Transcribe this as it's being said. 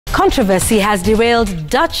Controversy has derailed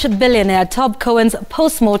Dutch billionaire Tob Cohen's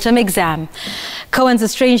postmortem exam. Cohen's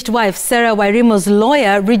estranged wife, Sarah Wairimu's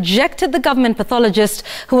lawyer, rejected the government pathologist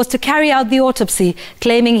who was to carry out the autopsy,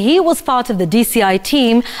 claiming he was part of the DCI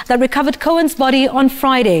team that recovered Cohen's body on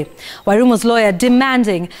Friday. Wairimu's lawyer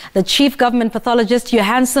demanding the chief government pathologist,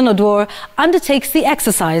 Johansen Odour, undertakes the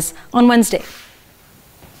exercise on Wednesday.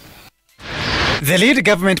 The lead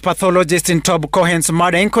government pathologist in Tob Cohen's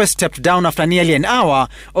murder inquest stepped down after nearly an hour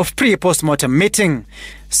of pre-postmortem meeting.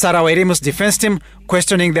 Sarah Wairimu's defense team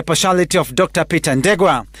questioning the partiality of Dr. Peter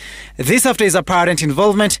Ndegwa. This after his apparent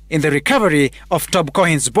involvement in the recovery of Tob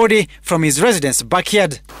Cohen's body from his residence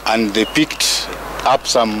backyard. And they picked up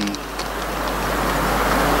something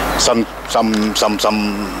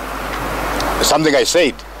I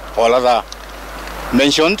said or rather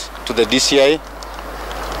mentioned to the DCI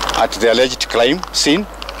at the alleged crime scene,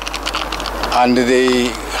 and they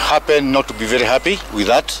happen not to be very happy with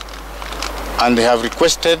that, and they have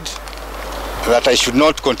requested that I should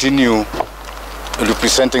not continue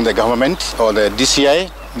representing the government or the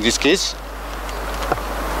DCI in this case,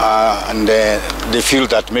 and they feel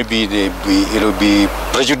that maybe it will be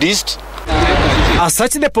prejudiced. As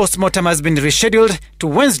such, the postmortem has been rescheduled to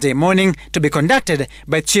Wednesday morning to be conducted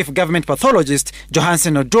by Chief Government Pathologist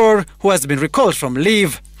Johansen Odour, who has been recalled from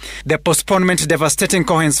leave. The postponement devastating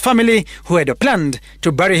Cohen's family, who had planned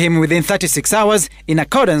to bury him within 36 hours in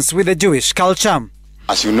accordance with the Jewish culture.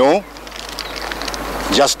 As you know,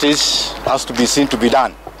 justice has to be seen to be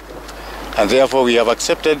done, and therefore we have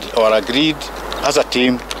accepted or agreed as a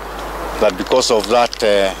team that because of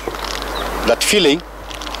that feeling,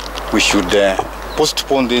 we should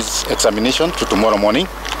postpone this examination to tomorrow morning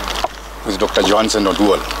with Dr. Johansen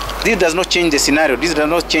Odour. This does not change the scenario, this does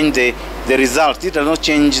not change the results, this does not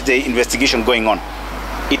change the investigation going on.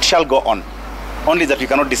 It shall go on. Only that we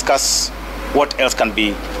cannot discuss what else can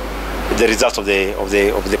be the results of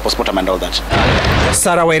the postmortem and all that.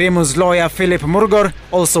 Sarah Wairimu's lawyer, Philip Murgor,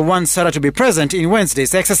 also wants Sarah to be present in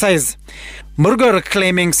Wednesday's exercise. Murgor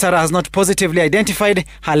claiming Sarah has not positively identified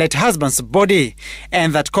her late husband's body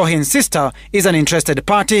and that Cohen's sister is an interested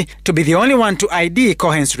party to be the only one to ID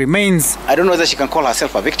Cohen's remains. I don't know whether she can call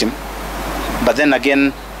herself a victim, but then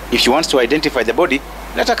again, if she wants to identify the body,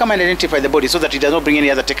 let her come and identify the body so that it does not bring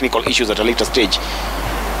any other technical issues at a later stage.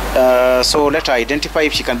 So let her identify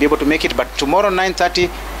if she can be able to make it. But tomorrow 9:30,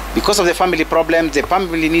 because of the family problems, the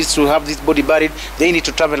family needs to have this body buried. They need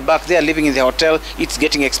to travel back. They are living in the hotel. It's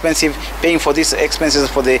getting expensive, paying for these expenses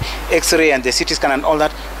for the X-ray and the CT scan and all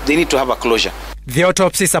that. They need to have a closure. The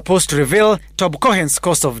autopsy is supposed to reveal Tob Cohen's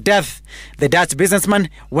cause of death. The Dutch businessman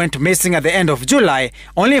went missing at the end of July,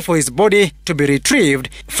 only for his body to be retrieved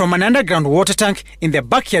from an underground water tank in the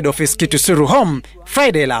backyard of his Kitusuru home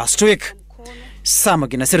Friday last week. Sam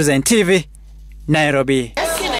Citizen TV, Nairobi.